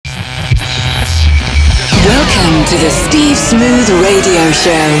to the Steve Smooth Radio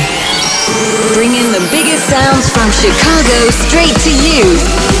Show. Bringing the biggest sounds from Chicago straight to you.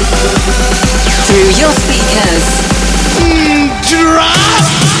 Through your speakers. Drop!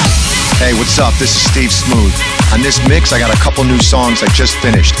 Hey, what's up? This is Steve Smooth. On this mix, I got a couple new songs I just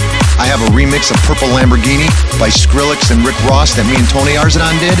finished. I have a remix of Purple Lamborghini by Skrillex and Rick Ross that me and Tony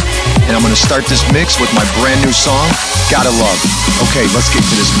Arzadon did. And I'm going to start this mix with my brand new song, Gotta Love. Okay, let's get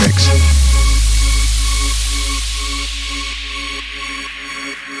to this mix.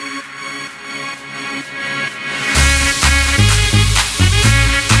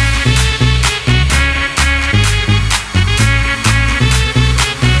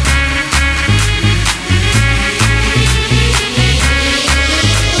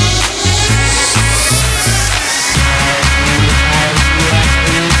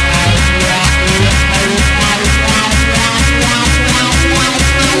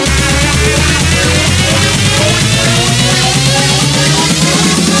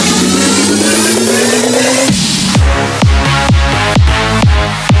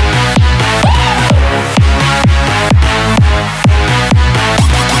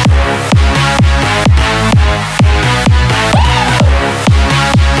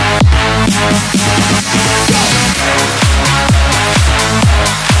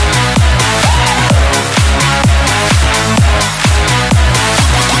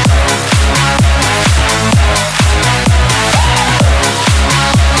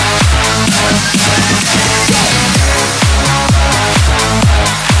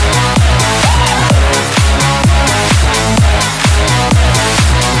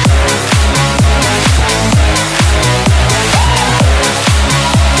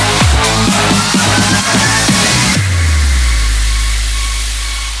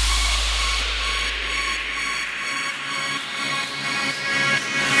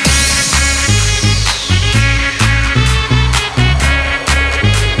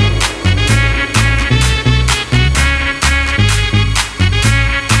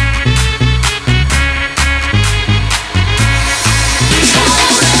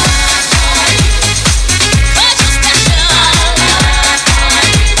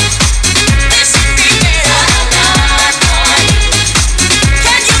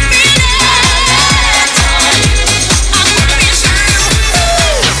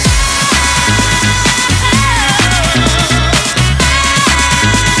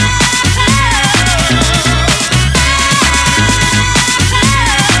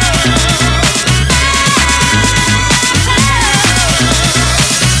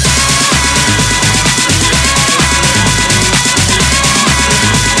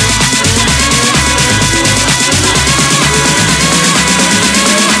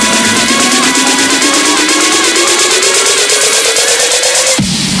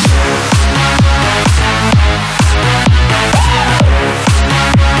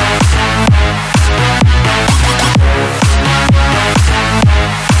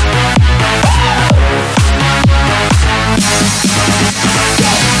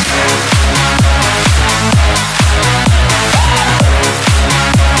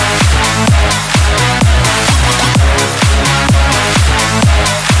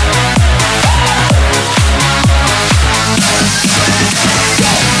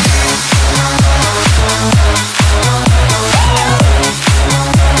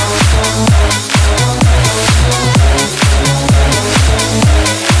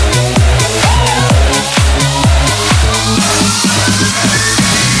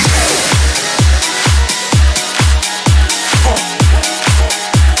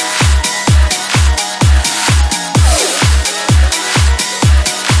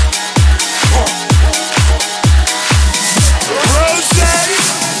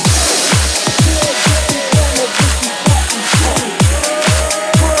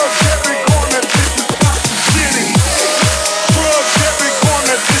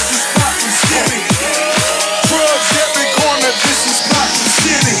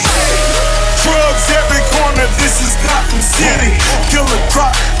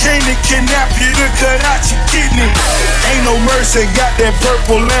 Got that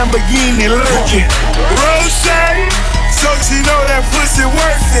purple Lamborghini lurking. Rose, so she know that pussy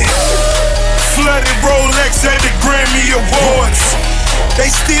worth it. Flooded Rolex at the Grammy Awards. They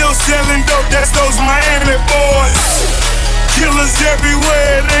still selling dope, that's those Miami boys. Killers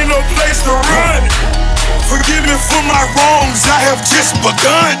everywhere, it ain't no place to run. Forgive me for my wrongs, I have just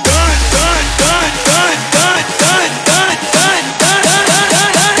begun.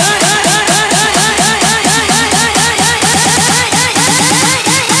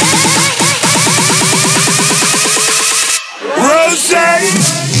 Rose.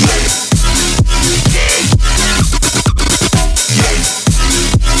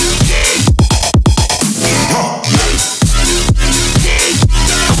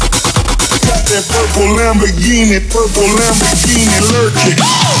 Lamborghini, purple Lamborghini lurking.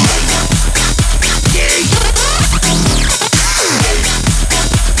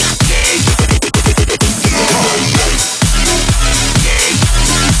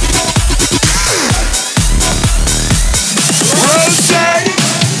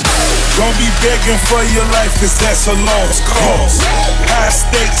 Don't be begging for your life, cause that's a lost cause. High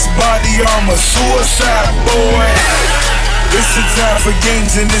stakes, body armor, suicide, boy. It's the time for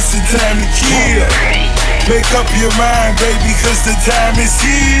games and it's the time to kill. Make up your mind, baby, cause the time is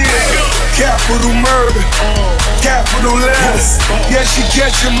here. Capital murder, capital letters. Yeah, she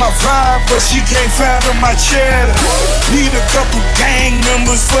catching my vibe, but she can't fathom my cheddar. Need a couple gang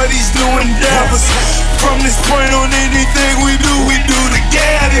members for these new endeavors. From this point on, anything we do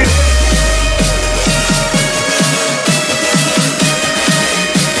together.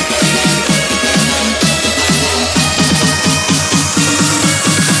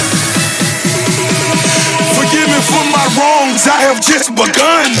 Forgive me for my wrongs, I have just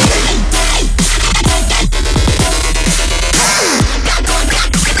begun.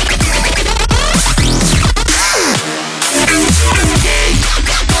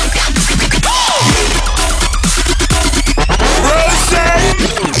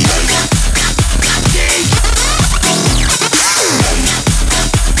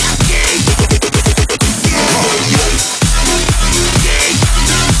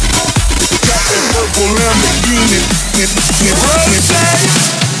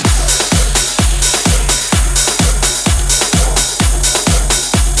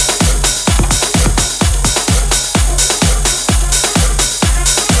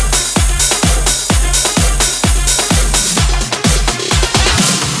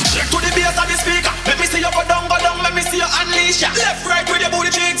 Left, right with your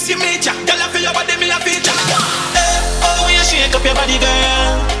booty cheeks, you meet ya. Girl, I feel your body, me a feature. Oh, when you shake up your body,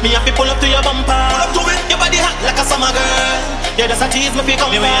 girl, me have to pull up to your bumper. Pull up to it, your body hot like a summer girl. Yeah, that's a tease me fi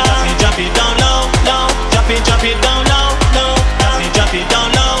come here. Drop it down low, low. Drop it down low, low. Drop it down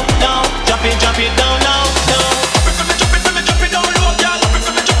low, low. Drop it down low, low. Drop it down low, girl.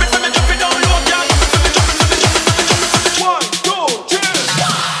 Drop it down low, girl. 1, 2, 3.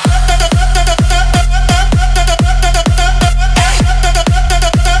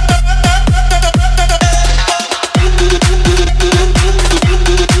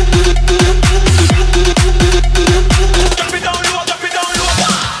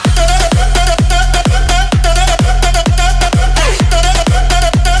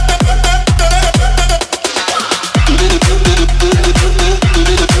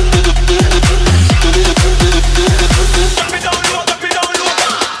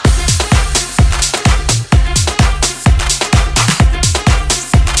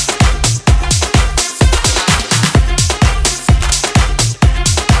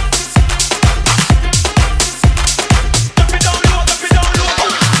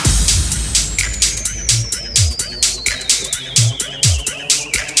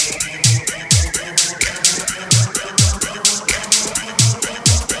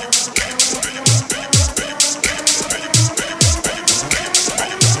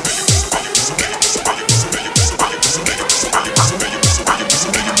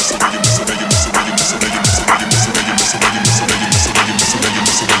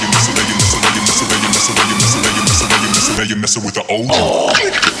 You're messing with the old.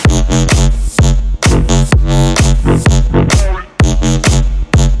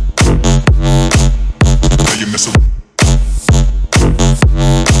 Now you're messing.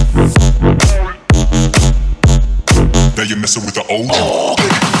 Now you're messing with the old.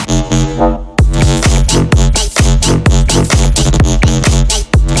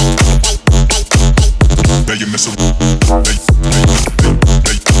 Now you're messing.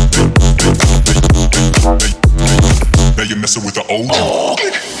 Now you're messing with the old.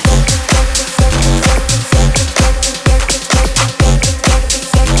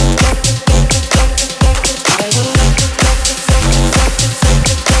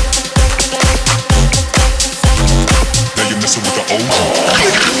 Now you're messing with the old.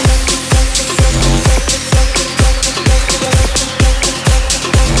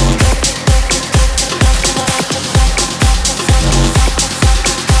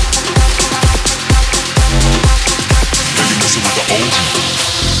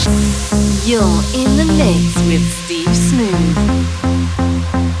 You're in the mix with Steve Smooth.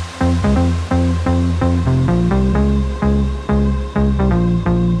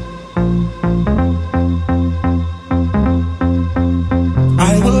 I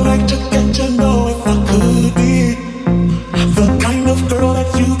would like to get to know if I could be the kind of girl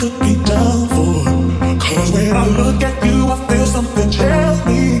that you could be down for. 'Cause when I look at you, I feel something tells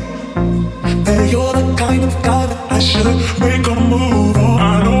me that you're the kind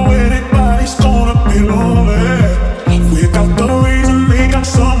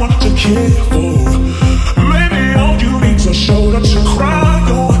care for. Maybe all you need's a shoulder to cry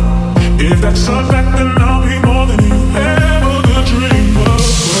on. If that's a fact, then I'll be more than you ever could dream of.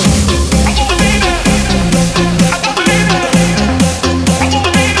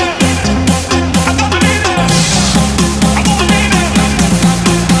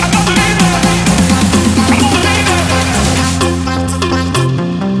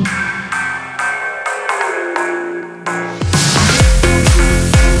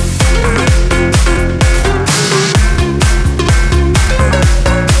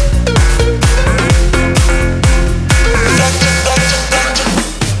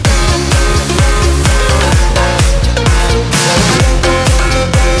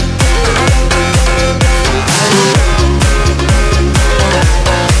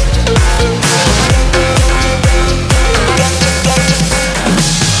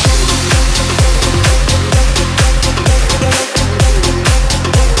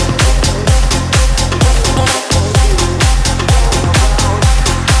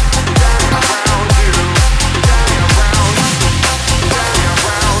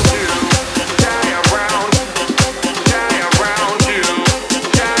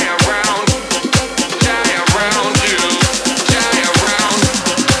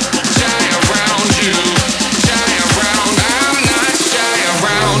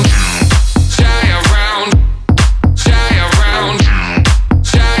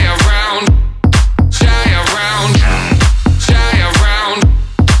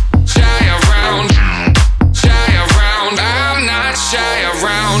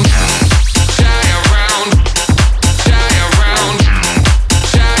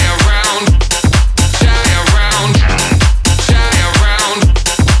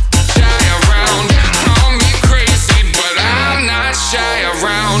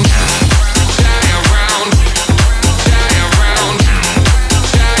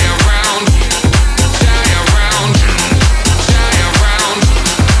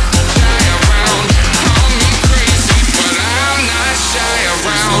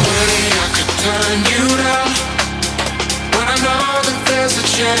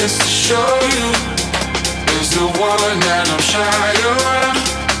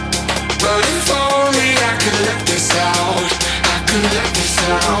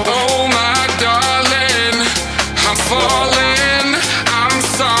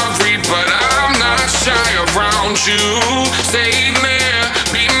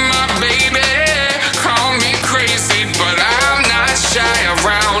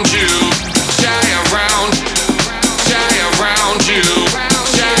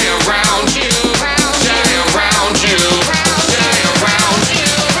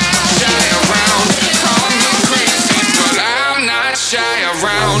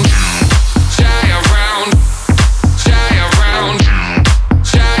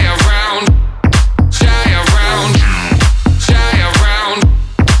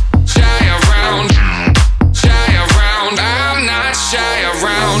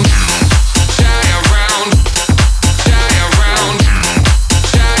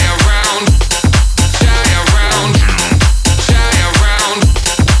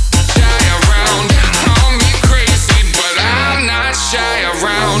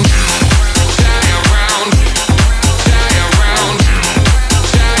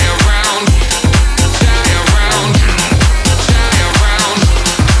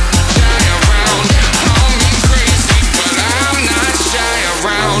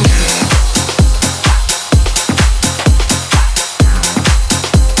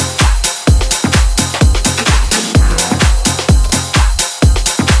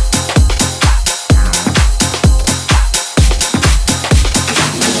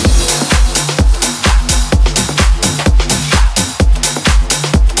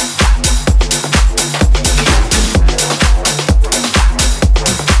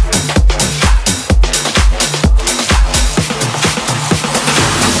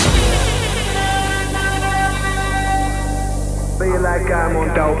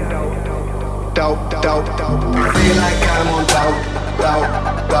 I'm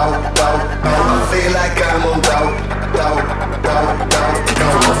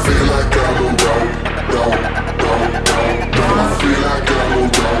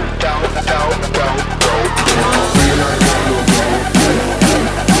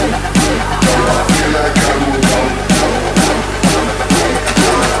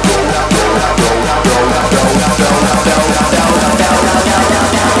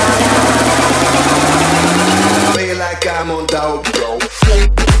on dope.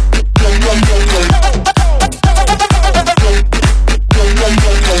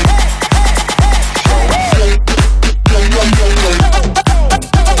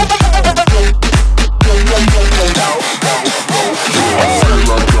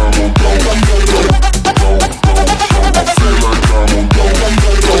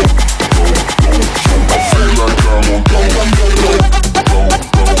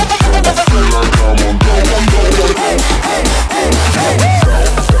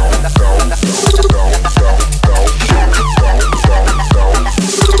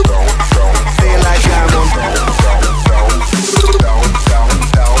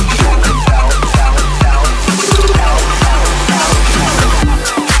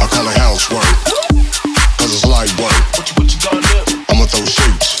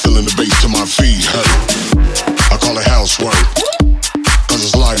 feet hurt. I call it housework, cause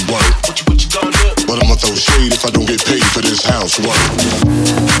it's light work. What you gonna do? But I'ma throw shade if I don't get paid for this housework.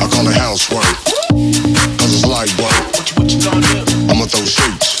 I call it housework, cause it's light work. What you gonna do? I'ma throw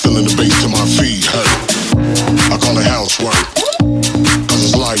shapes, feeling the bass till my feet hurt. I call it housework, cause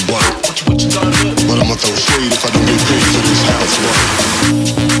it's light work. What you gonna do? But I'ma throw shade if I don't get paid for this housework.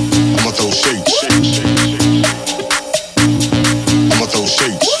 I'ma throw shapes. I'ma throw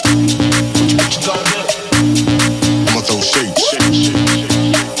shapes. What you gonna do? I'ma throw shapes.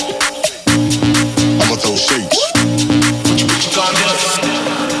 I'ma throw shapes. What you gonna do?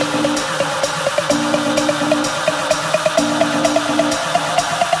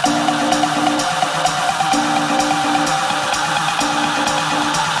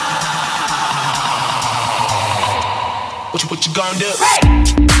 What you gonna do?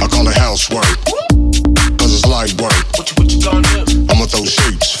 I call it housework, cause it's light work. What you gonna do? I'ma throw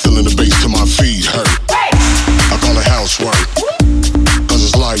shapes, feeling the bass till my feet hurt. I call it housework, cause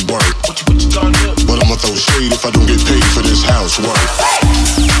it's light work. What you gonna do? But I'ma throw shade if I don't get paid for this housework.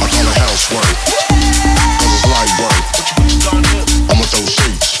 I call it housework, cause it's light work. What you gonna do? I'ma throw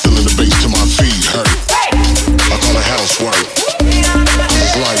shapes, feeling the bass till my feet hurt. I call it housework, cause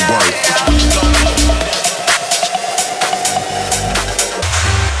it's light work.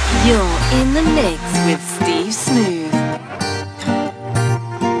 You're in the mix with Steve Smooth.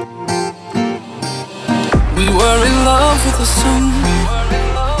 We were in love with the sun.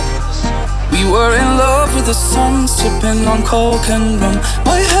 We were in love with the sun, sipping on coke and rum.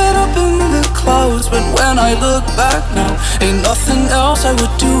 My head up in the clouds, but when I look back now, ain't nothing else I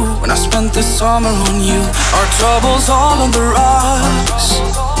would do when I spent the summer on you. Our troubles all on the rocks.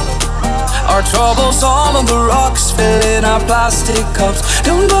 Our troubles all on the rocks, filling our plastic cups.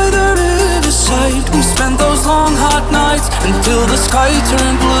 Down by the riverside, we spent those long hot nights until the sky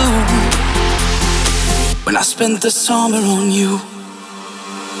turned blue. When I spent the summer on you.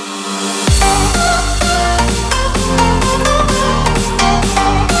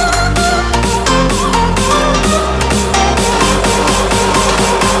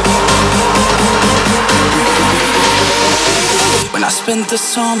 When I spent the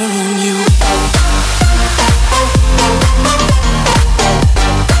summer on you.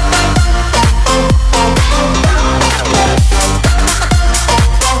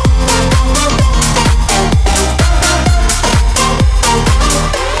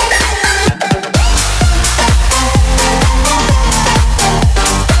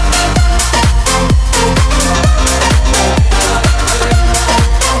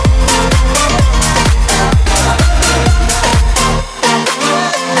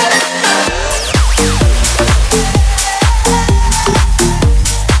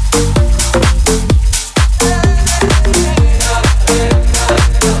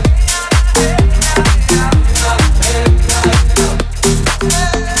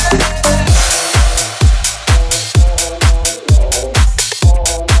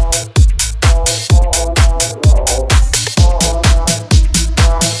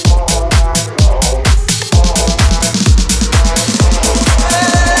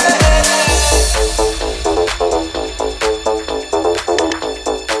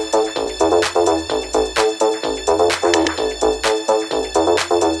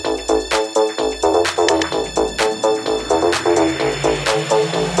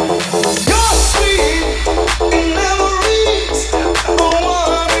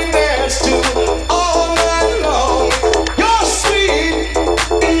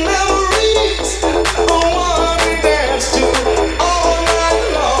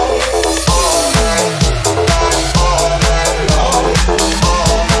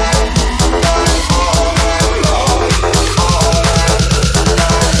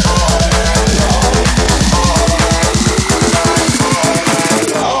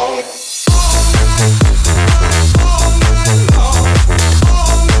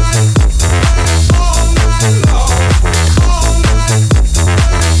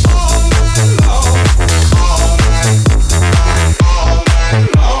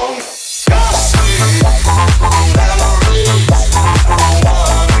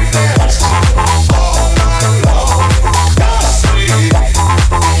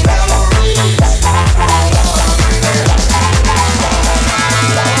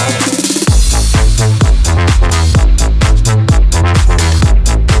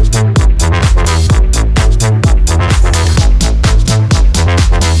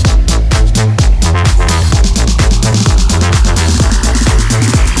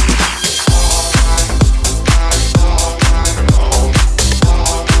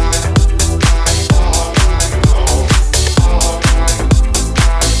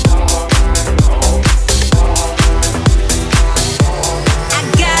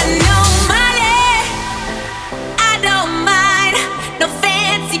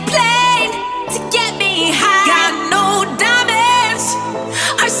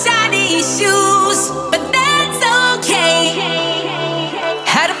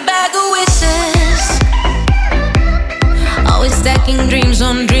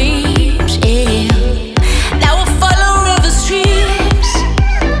 on dreams, yeah. That will follow rivers, streams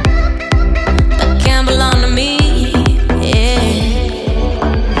that can't belong to me, yeah.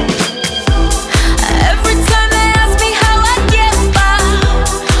 Every time they ask me how I get by,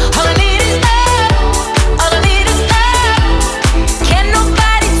 all I need is love, all I need is love. Can't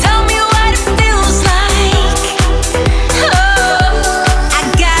nobody tell me what it feels like. Oh, I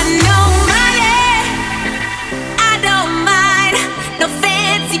got no money, I don't mind, no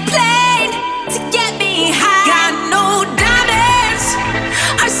fancy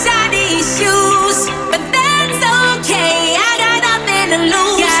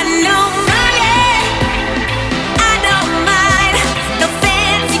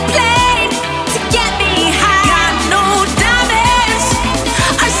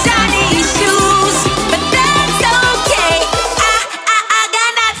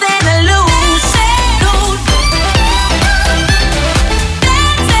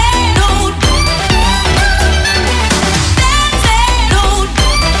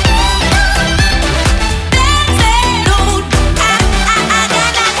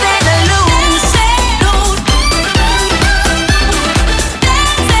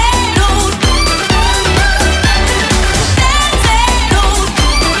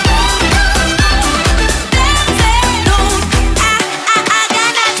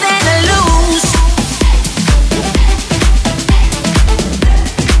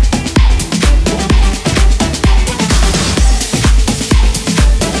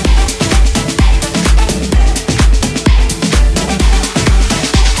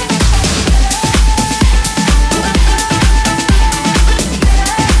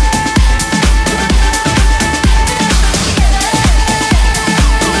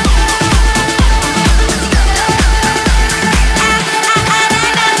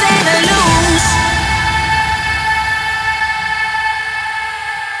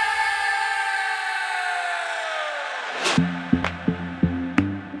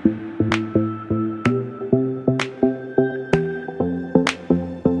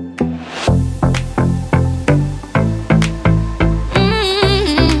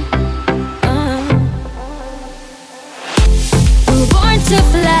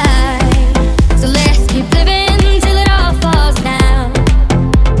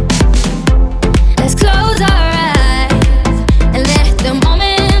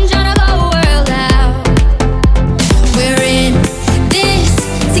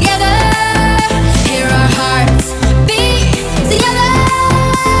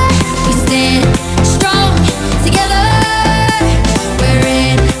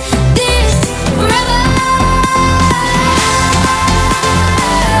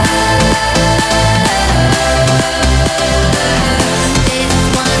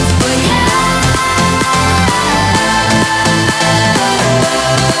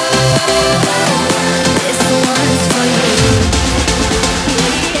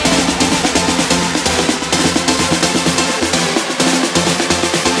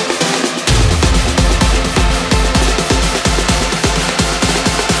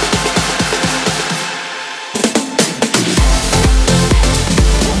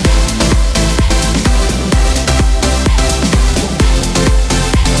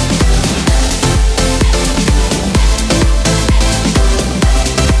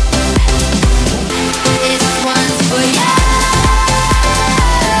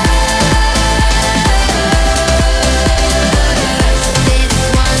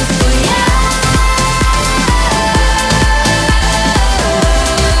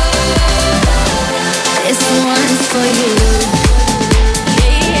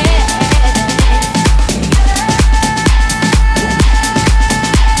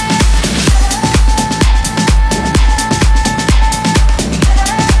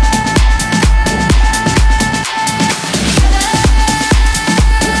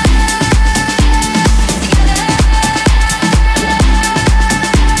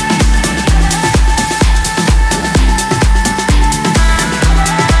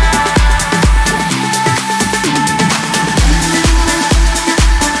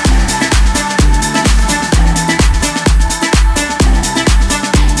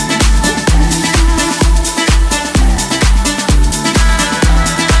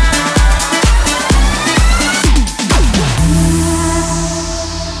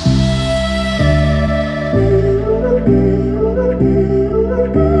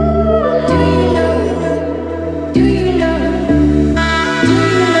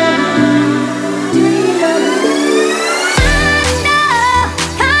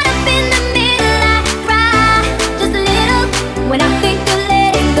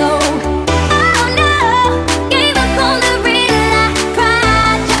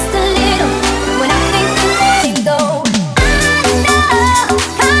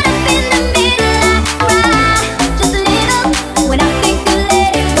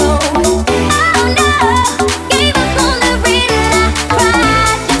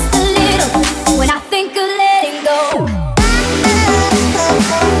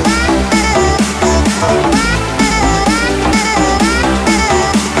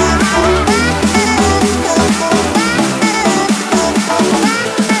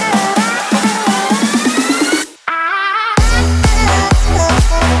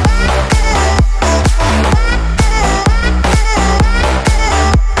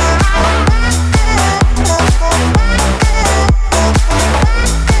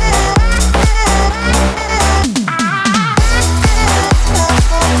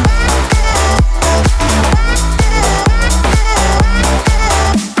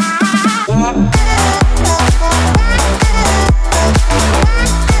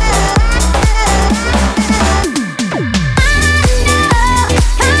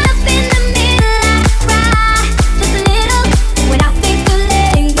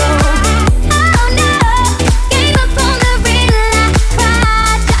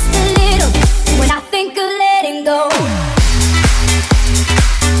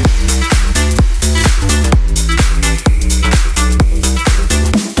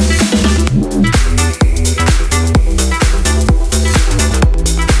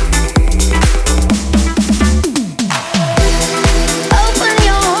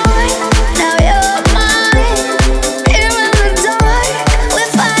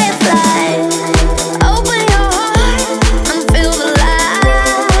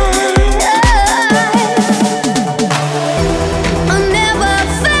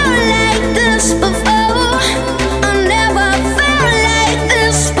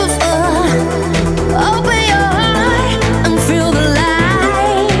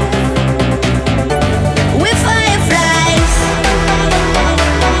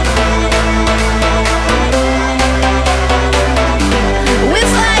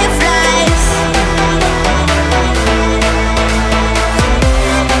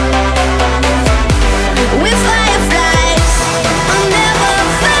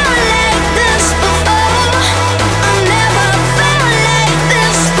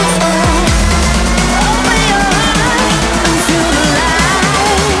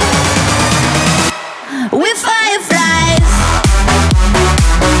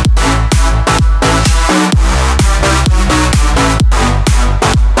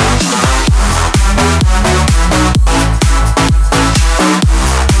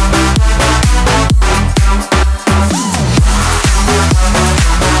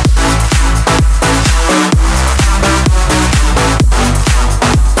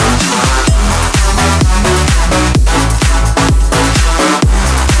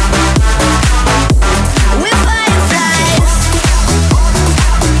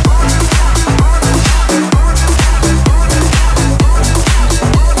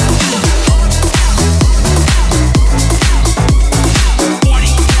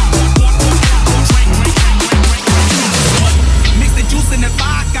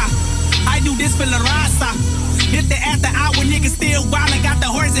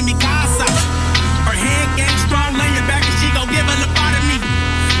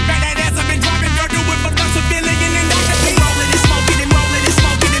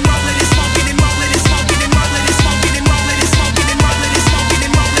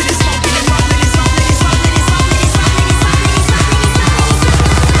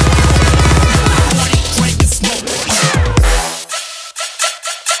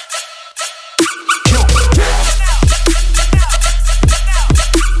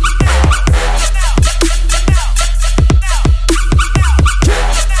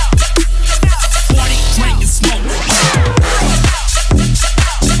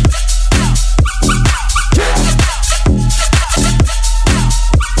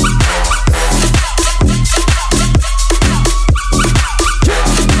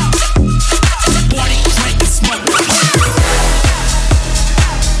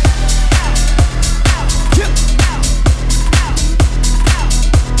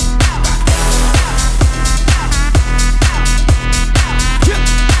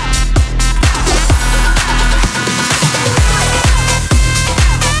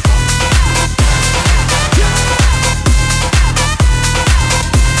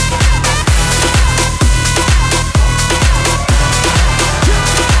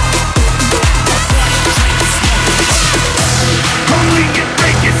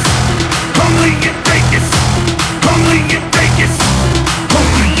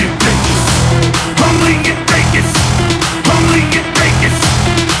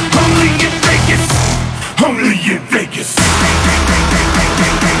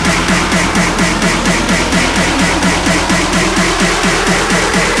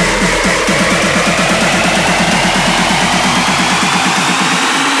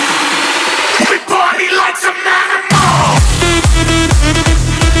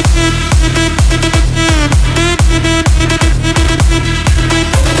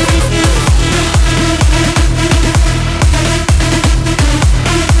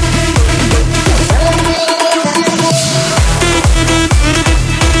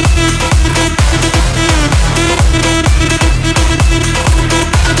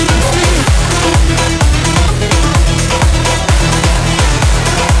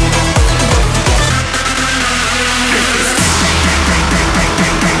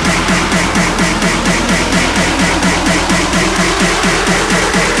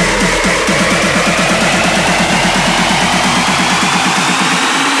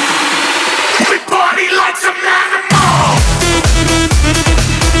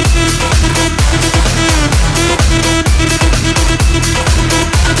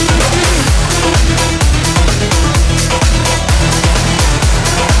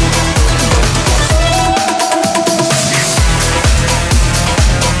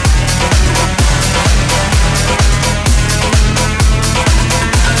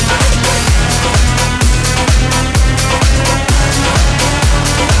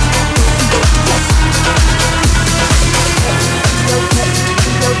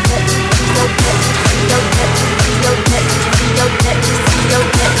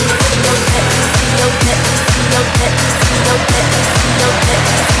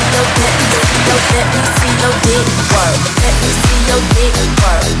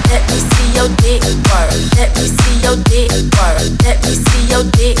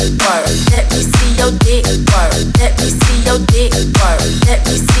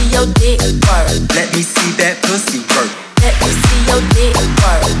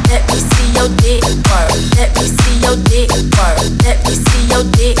work. Let me see your dick work. Let me see your dick work. Let me see your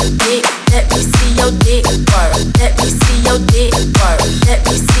dick, dick. Let me see your dick work. Let me see your dick work. Let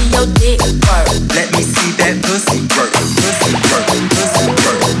me see your dick work. Let me see that pussy work. Pussy work. Pussy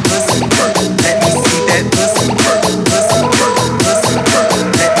work. Pussy work. Let me see that pussy work. Pussy work. Pussy work.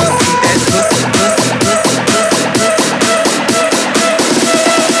 Let me see that pussy. Pussy. Pussy. Pussy.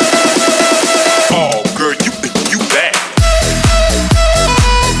 Oh, girl, you think you bad.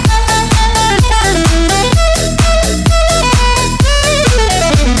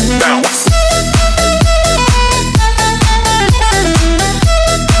 Bounce.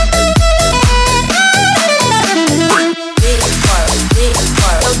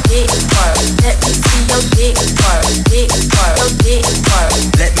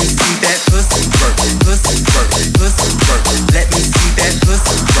 Let me see that pussy work, pussy work, pussy work. Let me see that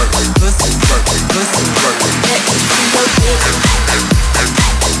pussy work, pussy work, pussy work. Let me see your dick.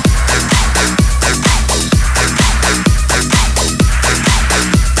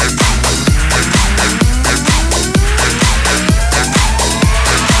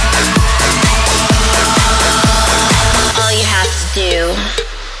 All you have to do,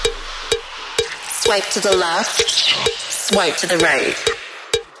 swipe to the left, swipe to the right.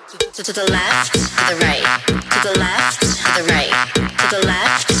 To the left, to the right, to the left, to the right, to the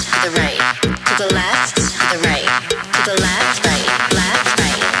left, to the right, to the left, to the right, to the left, right, left,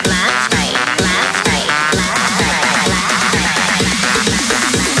 right, left, right, left, right, left, right.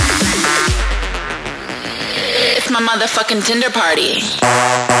 It's my motherfucking Tinder party.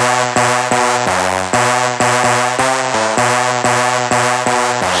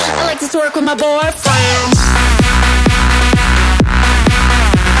 I like to twerk with my boyfriend.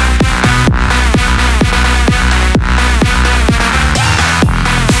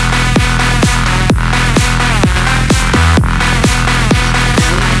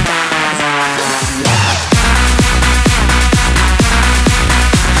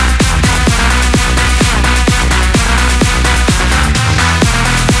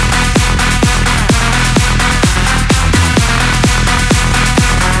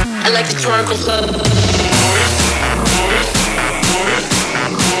 I like to twerk with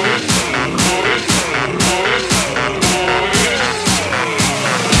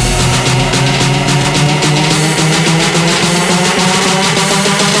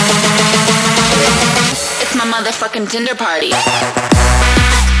It's my motherfucking Tinder party.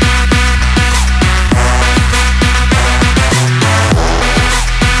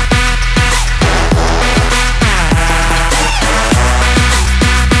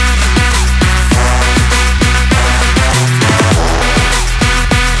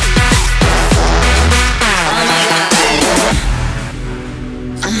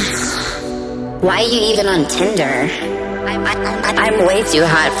 Why are you even on Tinder? I'm way too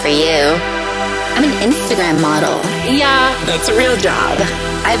hot for you. I'm an Instagram model. Yeah, that's a real job.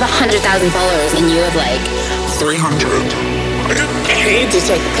 I have 100,000 followers and you have like 300. I get paid to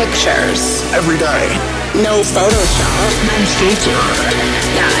take pictures. Every day. No Photoshop. No filter.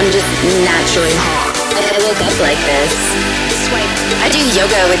 Yeah, I'm just naturally hot. I woke up like this. Swipe. I do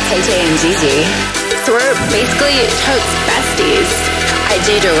yoga with Tay Tay and Gigi. So we're basically totes besties. I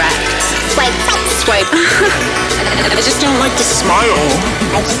do direct. Swipe. Swipe. I just don't like to smile.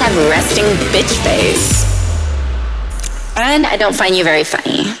 I just have resting bitch face. And I don't find you very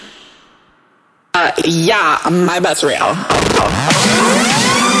funny. Yeah, my butt's real.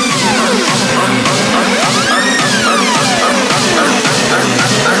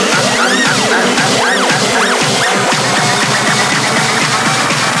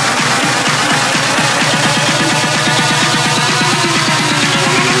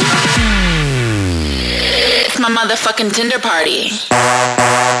 It's my motherfucking Tinder party.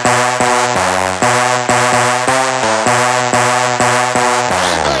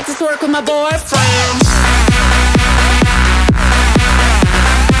 I like to twerk with my boyfriend.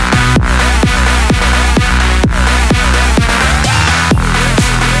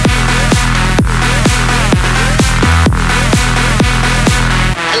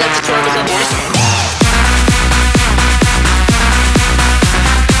 I like to twerk with my boyfriend.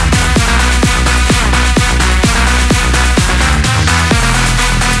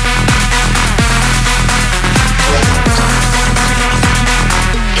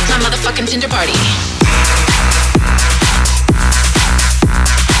 Motherfucking Tinder party.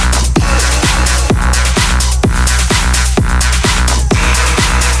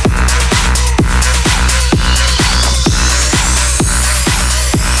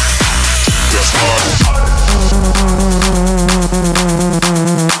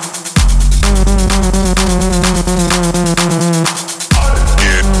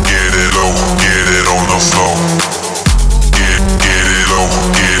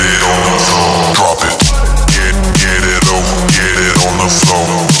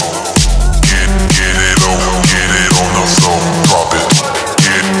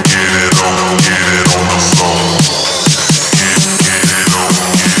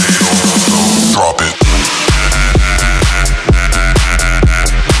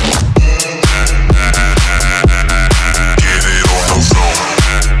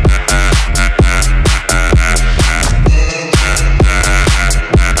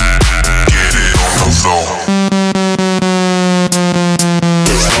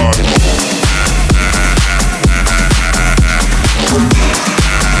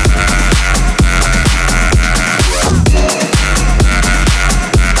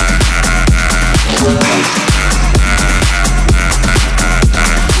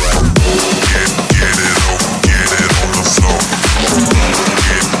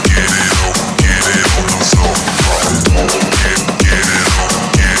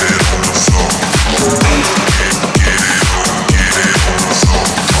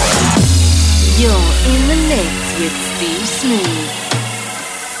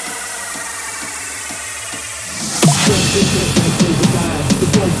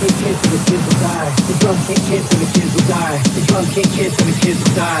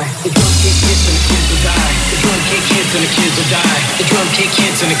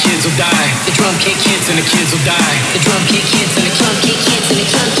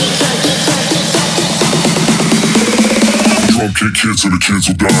 Kids and the kids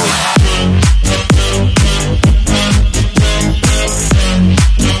will die.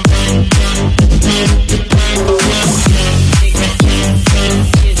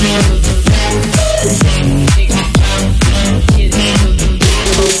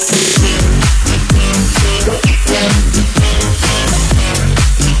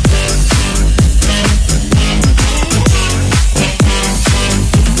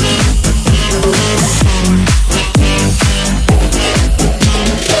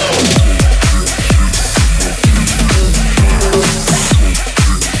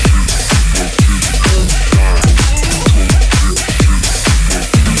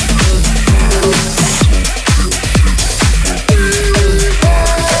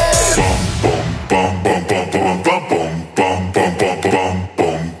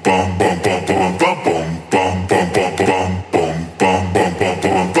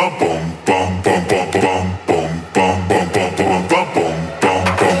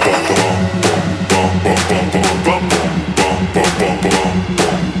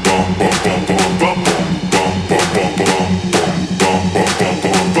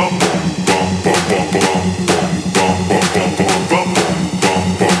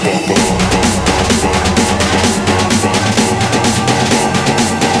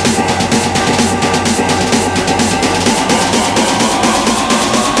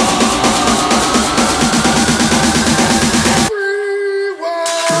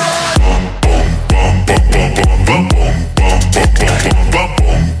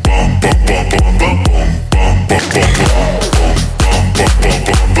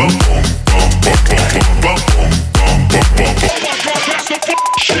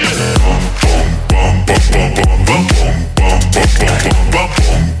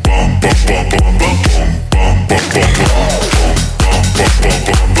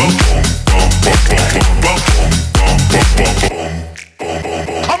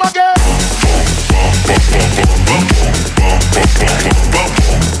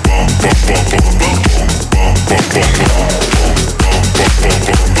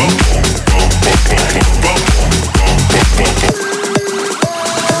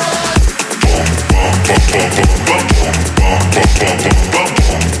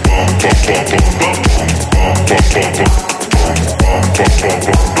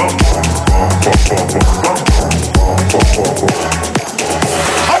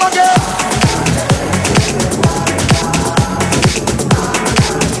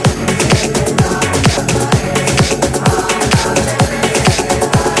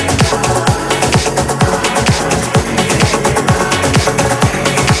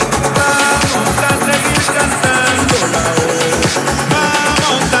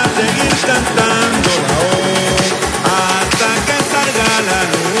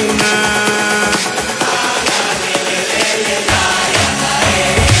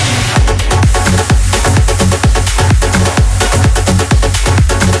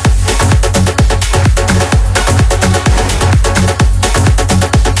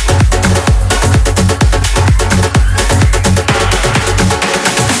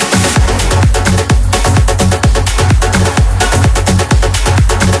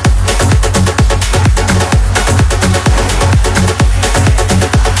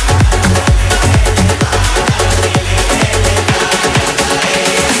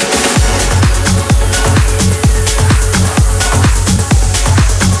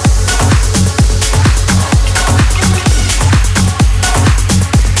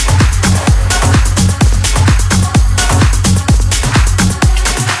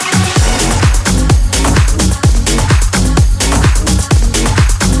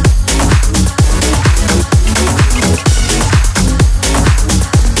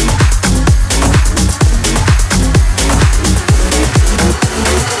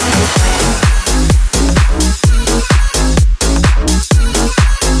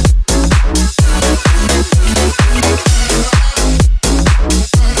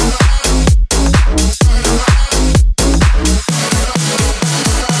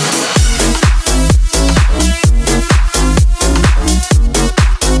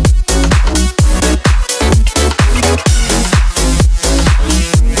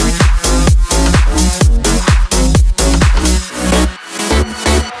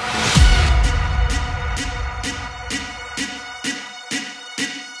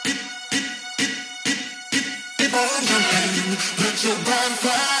 Keep on jumping, let your body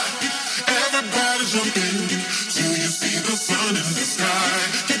fly. Everybody jumping till you see the sun in the sky.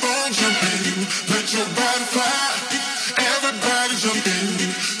 Keep on jumping, let your body fly. Everybody jumping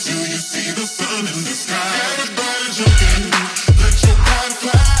till you see the sun in the sky. Everybody jumping, let your body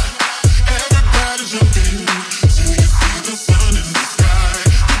fly. Everybody jumping till you see the sun in the sky.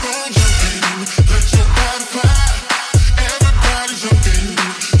 Keep on jumping, let your body fly. Everybody jumping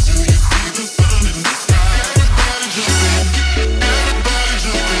till you see the sun in the sky. Everybody jumping, everybody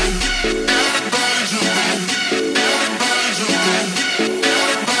jumping, everybody jumping.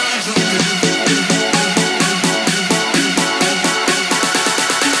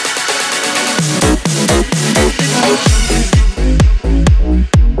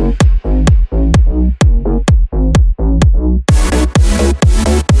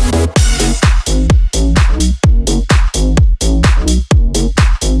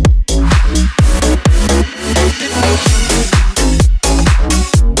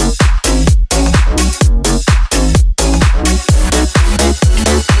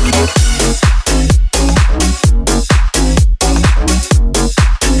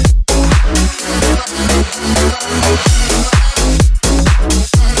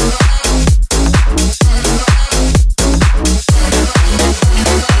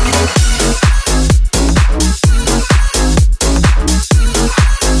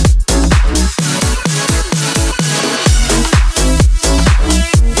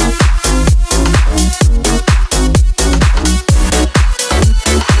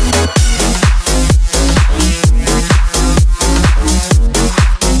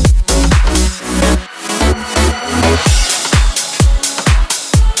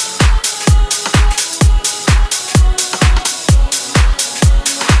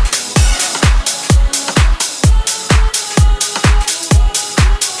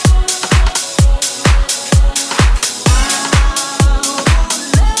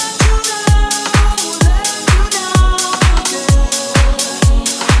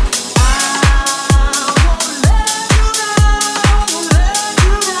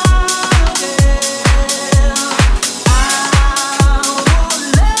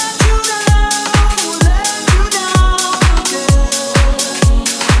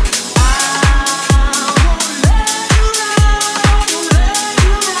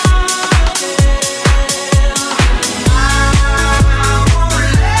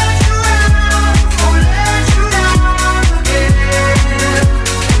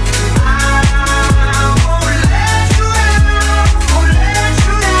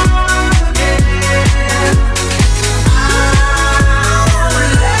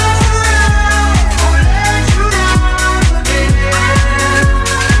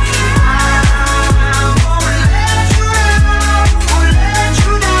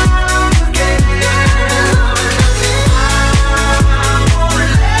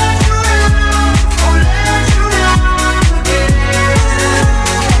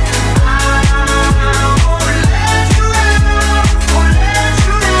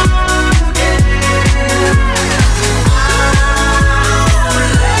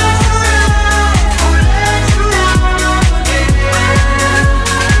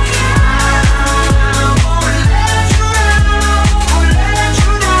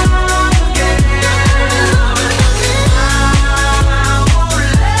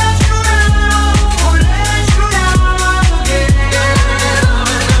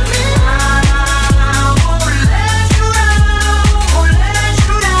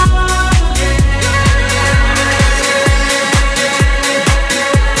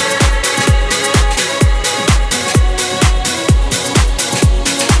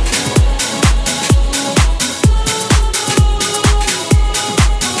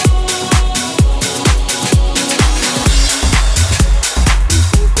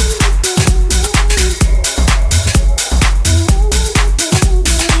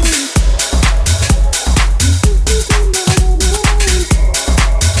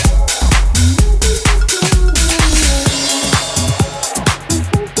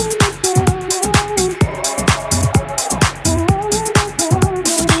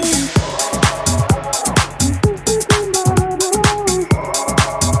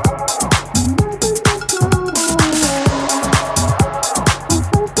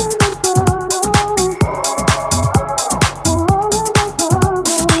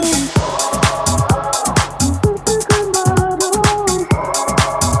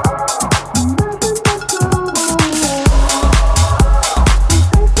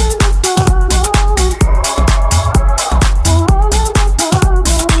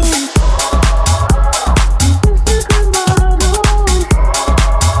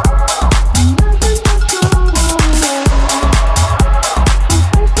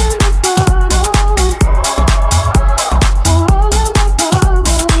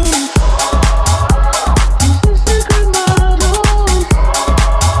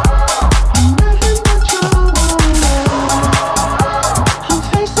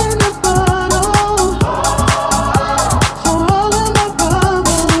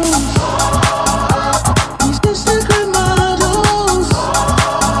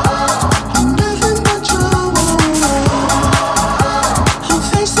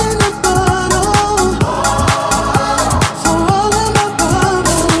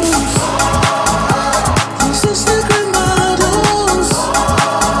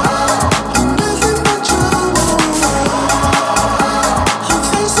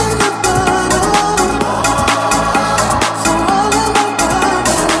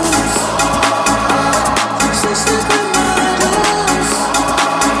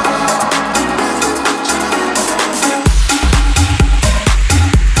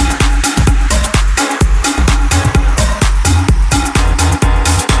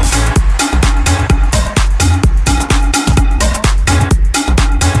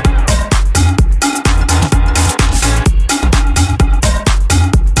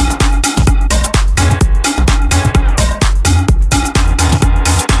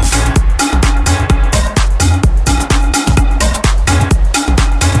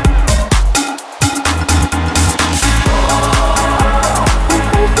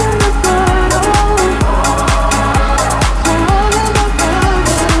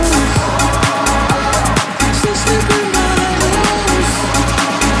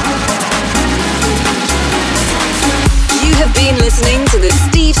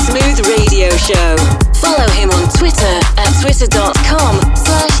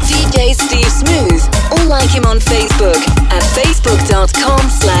 twitter.com/DJ Steve Smooth, or like him on Facebook at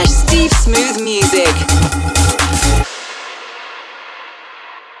facebook.com/Steve Smooth Music.